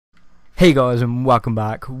Hey guys, and welcome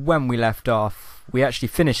back. When we left off, we actually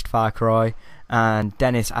finished Far Cry and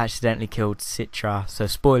Dennis accidentally killed Citra, so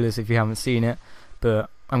spoilers if you haven't seen it,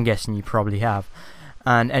 but I'm guessing you probably have.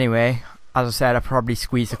 And anyway, as I said, I probably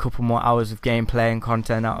squeezed a couple more hours of gameplay and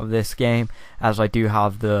content out of this game, as I do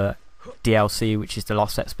have the DLC, which is the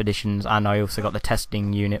Lost Expeditions, and I also got the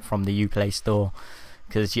testing unit from the Uplay store,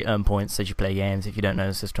 because you earn points as you play games. If you don't know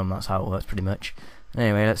the system, that's how it works pretty much.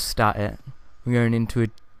 Anyway, let's start it. We're going into a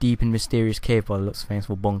deep and mysterious cave by the looks of things,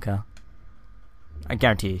 or bunker. I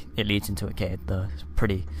guarantee it leads into a cave though. It's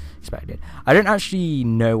pretty expected. I don't actually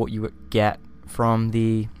know what you would get from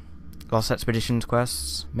the Lost Expeditions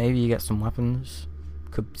quests. Maybe you get some weapons.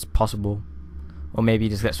 It's possible. Or maybe you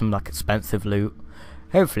just get some like expensive loot.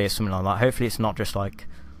 Hopefully it's something like that. Hopefully it's not just like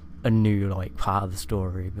a new like part of the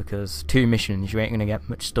story, because 2 missions you ain't gonna get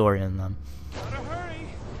much story in them.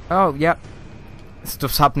 Oh yep.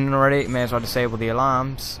 Stuff's happening already. May as well disable the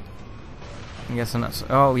alarms. I'm guessing that's...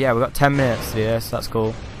 Oh yeah, we've got 10 minutes to do this. That's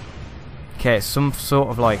cool. Okay, some sort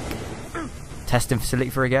of like testing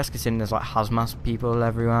facility for, I guess, considering there's like hazmat people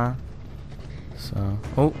everywhere. So...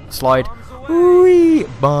 Oh, slide. Whee!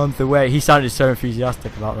 Bombs away. He sounded so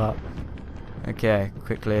enthusiastic about that. Okay,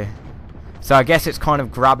 quickly. So I guess it's kind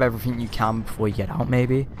of grab everything you can before you get out,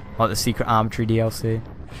 maybe. Like the Secret Armory DLC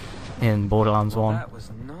in Borderlands 1. That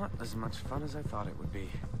was not as much fun as I thought it would be.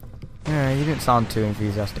 Yeah, you didn't sound too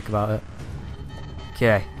enthusiastic about it.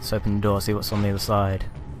 Okay, let's open the door, see what's on the other side.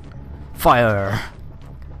 Fire!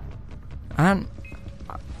 And...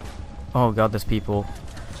 Oh god, there's people.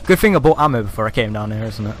 Good thing I bought ammo before I came down here,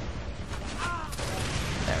 isn't it?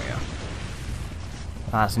 There we go.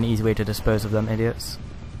 That's an easy way to dispose of them idiots.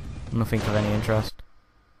 Nothing of any interest.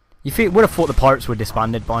 You would have thought the pirates were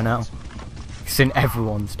disbanded by now, since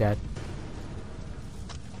everyone's dead.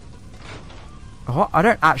 What? I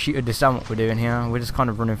don't actually understand what we're doing here. We're just kind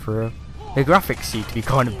of running through. The graphics seem to be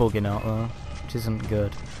kind of bugging out though, which isn't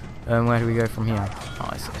good. Where do we go from here? Oh,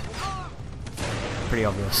 I see. Pretty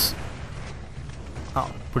obvious.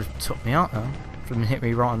 Oh, would have took me out though. Would have hit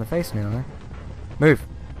me right in the face nearly. Move.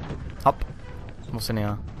 Up. What's in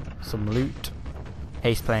here? Some loot.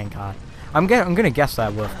 Ace playing card. I'm gonna guess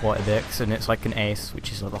they're worth quite a bit, and it's like an ace,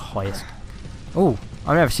 which is like the highest. Oh,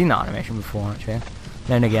 I've never seen that animation before actually.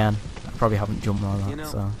 Then again, I probably haven't jumped on that. You know,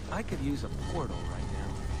 so I could use a portal right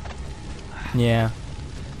now. yeah,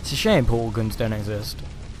 it's a shame portal guns don't exist.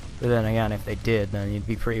 But then again, if they did, then you'd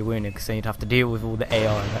be pretty wounded, because then you'd have to deal with all the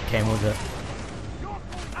AI that came with it.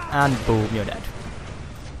 And boom, you're dead.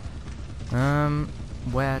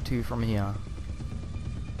 Where to from here?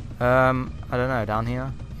 I don't know, down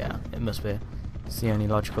here? Yeah, it must be. It's the only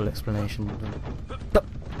logical explanation.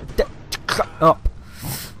 Up!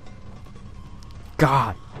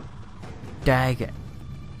 God! Dang it.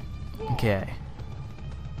 Okay.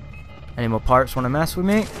 Any more pirates want to mess with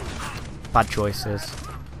me? Bad choices.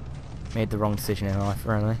 Made the wrong decision in life,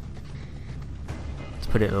 really. Let's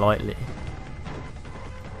put it lightly.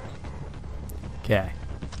 Okay.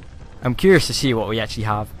 I'm curious to see what we actually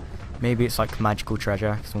have. Maybe it's like magical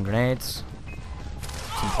treasure, some grenades,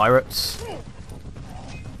 some pirates.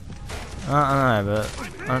 I don't know,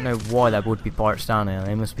 but I don't know why there would be pirates down here.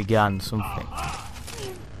 They must be guarding something.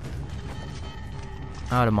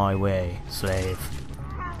 Out of my way, slave.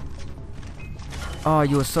 Oh,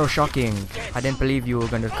 you were so shocking. I didn't believe you were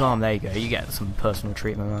going to come. There you go, you get some personal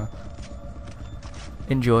treatment there.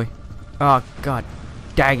 Enjoy. Oh god,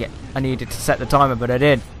 dang it. I needed to set the timer, but I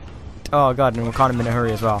did. Oh god, and we're kind of in a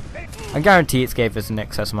hurry as well. I guarantee it's gave us an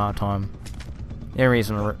excess amount of time. The only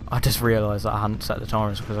reason I just realised that I hadn't set the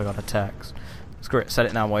timer is because I got a text. Screw it, set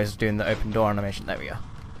it now while he's doing the open door animation. There we go.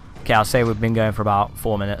 Okay, I'll say we've been going for about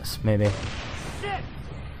 4 minutes, maybe.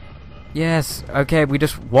 Yes, okay, we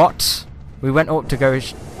just... What? We went up to go...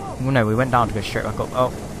 Well, no, we went down to go straight back up.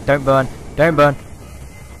 Oh, don't burn. Don't burn.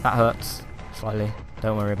 That hurts. Slightly.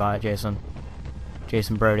 Don't worry about it, Jason.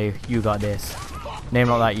 Jason Brody, you got this. Name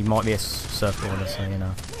like that, you might be a surfboarder, so you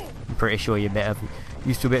know. I'm pretty sure you're a bit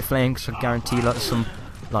used to a bit of flame, so I guarantee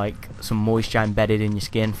like some moisture embedded in your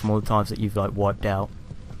skin from all the times that you've like wiped out.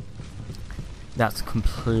 That's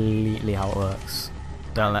completely how it works.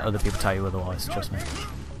 Don't let other people tell you otherwise, trust me.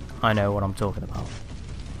 I know what I'm talking about.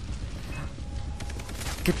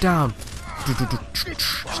 Get down!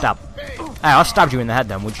 Stab. Hey, I stabbed you in the head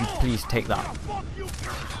then, would you please take that?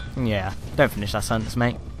 Yeah, don't finish that sentence,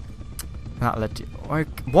 mate. That led to...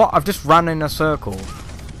 What? I've just ran in a circle.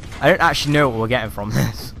 I don't actually know what we're getting from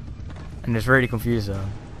this. And it's really confusing.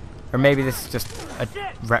 Or maybe this is just a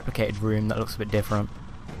replicated room that looks a bit different.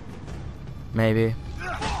 Maybe.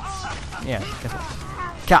 Yeah,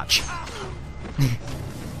 definitely. Catch! You're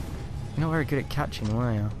not very good at catching,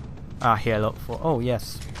 are you? heal up for. Oh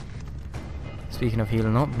yes. Speaking of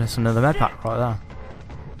healing up, there's another med pack right there.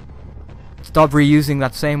 Stop reusing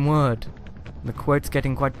that same word. The quote's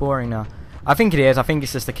getting quite boring now. I think it is. I think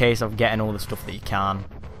it's just a case of getting all the stuff that you can.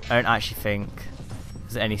 I don't actually think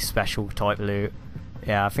there's any special type loot.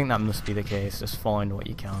 Yeah, I think that must be the case. Just find what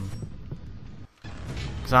you can.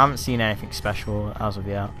 Because I haven't seen anything special as of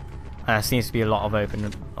yet. And there seems to be a lot of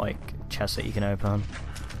open, like, chests that you can open.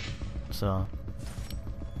 So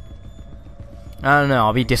I don't know,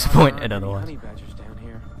 I'll be disappointed otherwise. Honey badgers down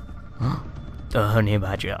here. The honey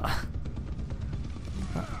badger.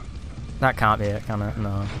 That can't be it, can it?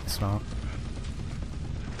 No, it's not.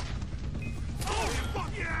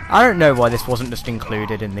 I don't know why this wasn't just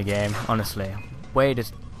included in the game, honestly. Way to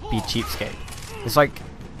be cheapskate. It's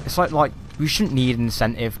like we shouldn't need an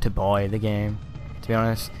incentive to buy the game, to be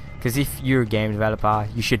honest. Because if you're a game developer,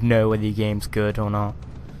 you should know whether your game's good or not.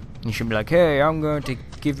 You shouldn't be like, hey, I'm going to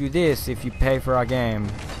give you this if you pay for our game.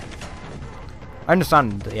 I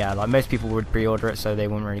understand, yeah, like most people would pre-order it so they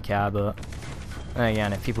wouldn't really care, but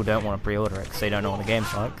again, if people don't want to pre-order it because they don't know what the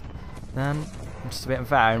game's like, then it's just a bit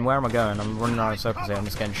unfair. And where am I going? I'm running around in circles here, I'm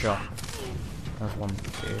just getting shot. There's one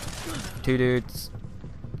dude. Two dudes.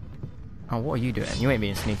 Oh, what are you doing? You ain't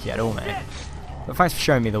being sneaky at all, mate. But thanks for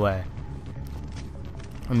showing me the way.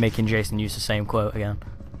 I'm making Jason use the same quote again.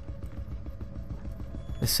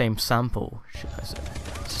 The same sample, should I say.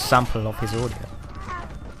 It's a sample of his audio.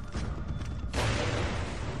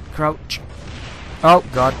 Crouch. Oh,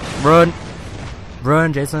 God. Run.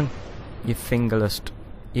 Run, Jason. You fingerless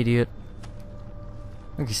idiot.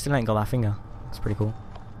 Look, he still ain't got that finger. That's pretty cool.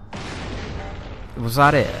 Was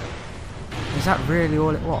that it? Is that really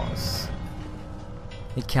all it was?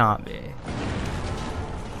 It can't be.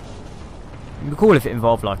 It'd be cool if it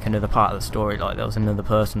involved like another part of the story, like there was another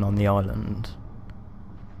person on the island.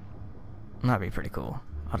 That'd be pretty cool.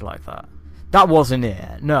 I'd like that. That wasn't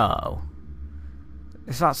it. No.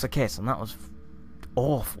 If that's the case, then that was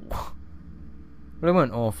awful. Well, it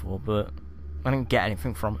weren't awful, but I didn't get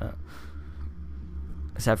anything from it.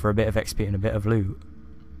 Except for a bit of XP and a bit of loot.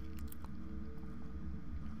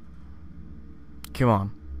 Come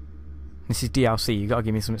on. This is DLC, you gotta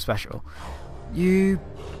give me something special. You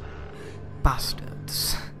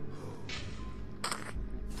bastards.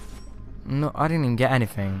 No, I didn't even get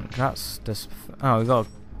anything. That's just... Oh, we got a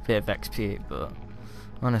bit of XP, but...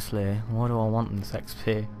 Honestly, what do I want in this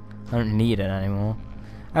XP? I don't need it anymore.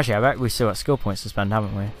 Actually, I bet we still got skill points to spend,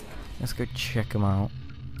 haven't we? Let's go check them out.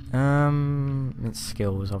 It's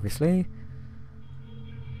skills, obviously.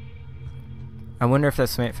 I wonder if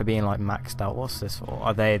there's something for being like maxed out. What's this for?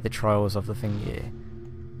 Are they the trials of the thingy?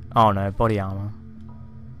 Oh no, body armor.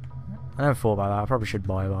 I never thought about that. I probably should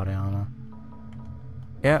buy body armor.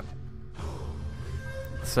 Yep.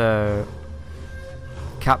 So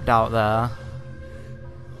capped out there.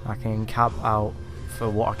 I can cap out for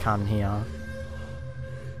what I can here.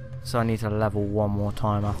 So I need to level one more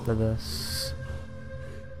time after this.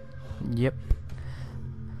 Yep.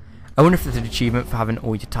 I wonder if there's an achievement for having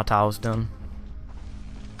all your tattoos done.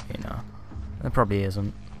 You know, there probably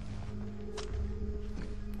isn't.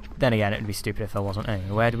 Then again, it'd be stupid if there wasn't.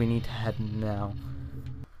 Anyway, where do we need to head now?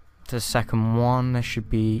 To the second one, there should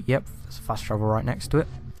be... Yep, there's fast travel right next to it.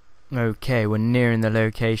 Okay, we're nearing the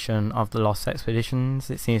location of the Lost Expeditions.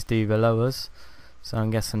 It seems to be below us. So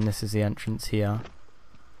I'm guessing this is the entrance here.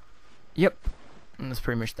 Yep. And that's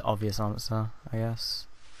pretty much the obvious answer, I guess.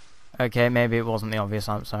 Okay, maybe it wasn't the obvious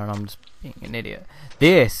answer and I'm just being an idiot.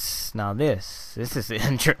 This is the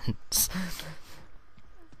entrance.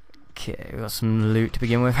 Okay, we got some loot to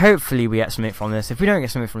begin with. Hopefully we get something from this. If we don't get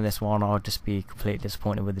something from this one, I'll just be completely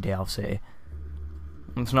disappointed with the DLC.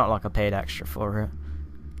 It's not like I paid extra for it.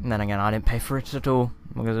 And then again, I didn't pay for it at all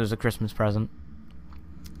because it was a Christmas present.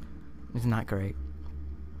 Isn't that great?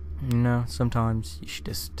 You know, sometimes you should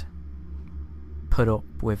just put up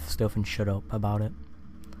with stuff and shut up about it.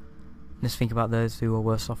 Just think about those who are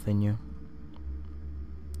worse off than you.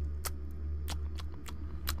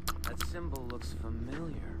 That symbol looks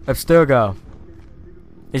familiar. Abstergo.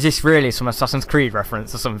 Is this really some Assassin's Creed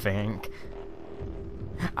reference or something?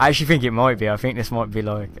 I actually think it might be. I think this might be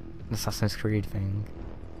like an Assassin's Creed thing.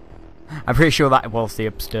 I'm pretty sure that was the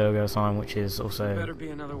Abstergo sign, which is also Better be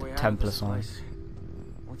another way out of Templar this sign. place.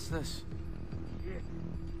 What's this?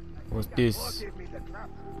 What's this?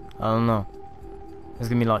 I don't know. There's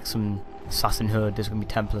gonna be like some assassin hood. There's gonna be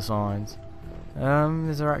Templar signs.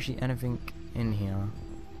 Is there actually anything in here?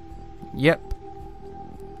 Yep.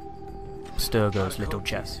 Sturgo's little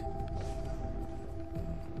chest.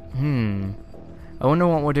 I wonder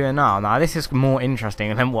what we're doing now. Now this is more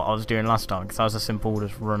interesting than what I was doing last time, because I was a simple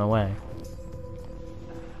just run away.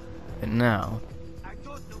 But now...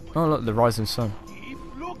 Oh look, the rising sun.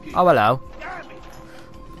 Oh hello.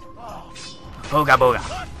 Booga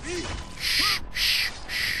booga. Shh, shh,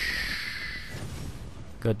 shh.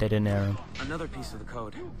 Good, they didn't hear him. Another piece of the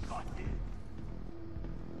code.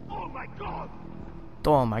 Oh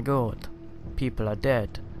my god. People are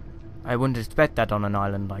dead. I wouldn't expect that on an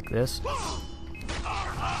island like this.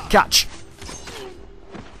 Catch!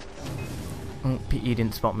 Oh, he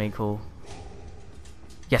didn't spot me, cool.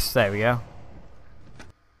 Yes, there we go.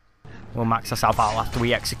 We'll max ourselves out after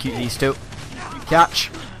we execute these two.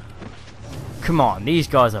 Catch! Come on, these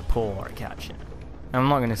guys are poor at catching. I'm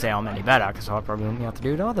not going to say I'm any better, because I probably wouldn't be able to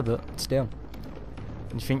do it either, but still.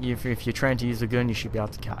 You think if you're trained to use a gun, you should be able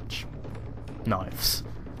to catch knives.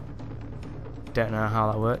 Don't know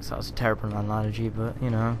how that works, that was a terrible analogy, but, you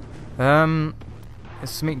know. Is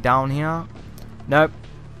something down here? Nope.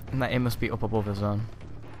 It must be up above us then.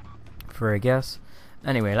 For a guess.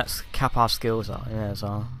 Anyway, let's cap our skills out. Yeah, there's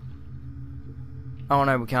our... Oh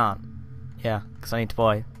no, we can't. Yeah, because I need to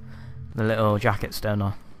buy the little jackets, don't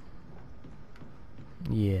I?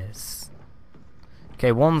 Yes.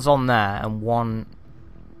 Okay, one's on there and one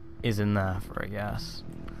is in there for a guess.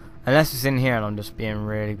 Unless it's in here and I'm just being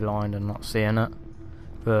really blind and not seeing it.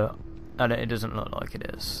 But it doesn't look like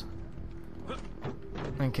it is.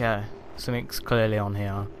 Okay, something's clearly on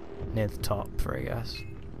here. Near the top for a guess.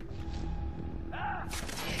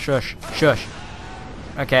 Shush, shush.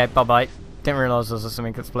 Okay, bye bye. Didn't realise there was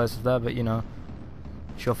something explosive there, but you know.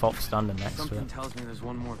 It's your fault for standing next to it. Something tells me there's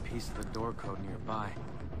one more piece of the door code nearby.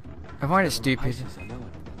 I find it stupid. Pisces, I know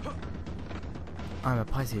it. I'm a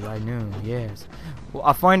Pisces, I know, yes. Well,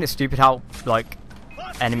 I find it stupid how, like,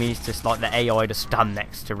 enemies just, like, the AI just stand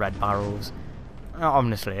next to red barrels.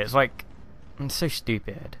 Honestly, it's like, it's so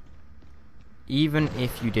stupid. Even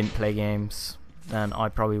if you didn't play games, then I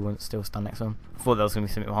probably wouldn't still stand next to them. I thought there was going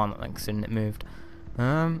to be something behind that thing, considering it moved.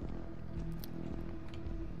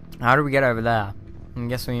 How do we get over there? I'm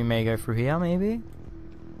guessing we may go through here, maybe?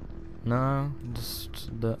 No, just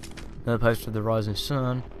the post of the rising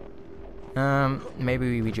sun.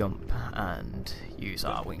 Maybe we jump and use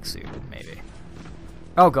our wingsuit, maybe.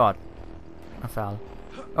 Oh god, I fell.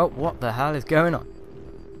 Oh, what the hell is going on?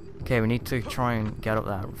 Okay, we need to try and get up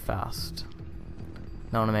there fast.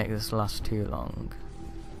 Don't want to make this last too long.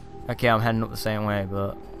 Okay, I'm heading up the same way,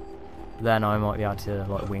 but then I might be able to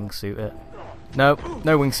like wingsuit it. Nope,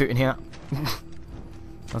 no wingsuiting here.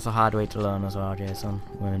 That's a hard way to learn as well, Jason.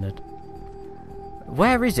 Wounded.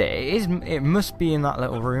 Where is it? It must be in that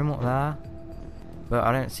little room up there. But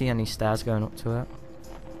I don't see any stairs going up to it.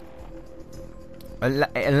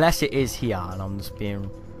 Unless it is here and I'm just being...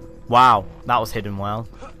 Wow, that was hidden well.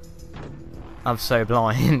 I'm so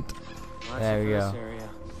blind. There we go.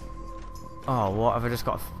 Oh, what have I just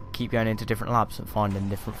got to keep going into different labs and finding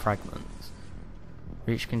different fragments?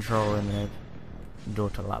 Reach control and then door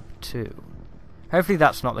to lab 2. Hopefully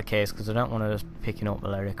that's not the case because I don't want to just picking up a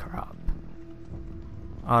load of crap.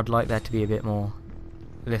 I'd like there to be a bit more.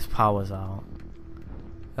 This power's out.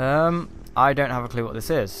 I don't have a clue what this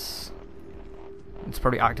is. It's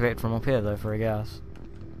probably activated from up here though, for a guess.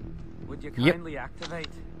 Would you kindly activate?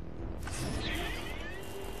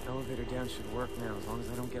 Elevator down should work now as long as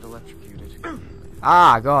I don't get electrocuted.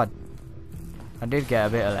 Ah, god. I did get a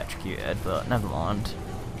bit electrocuted, but never mind.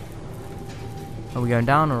 Are we going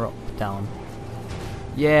down or up? Down.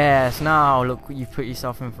 Yes, now look, you've put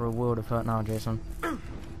yourself in for a world of hurt now, Jason.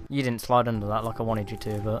 You didn't slide under that like I wanted you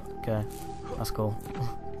to, but okay. That's cool.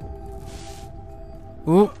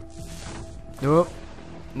 Oop. Nope.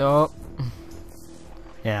 Nope.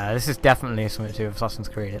 Yeah, this is definitely something to do with Assassin's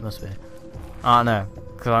Creed, it must be. Oh no,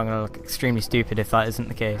 because I'm going to look extremely stupid if that isn't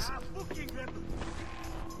the case.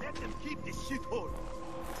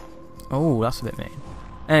 Oh, that's a bit mean.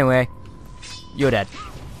 Anyway, you're dead.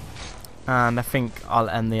 And I think I'll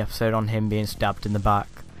end the episode on him being stabbed in the back.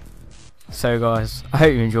 So guys, I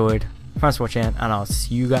hope you enjoyed. Thanks for watching, and I'll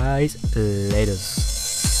see you guys later.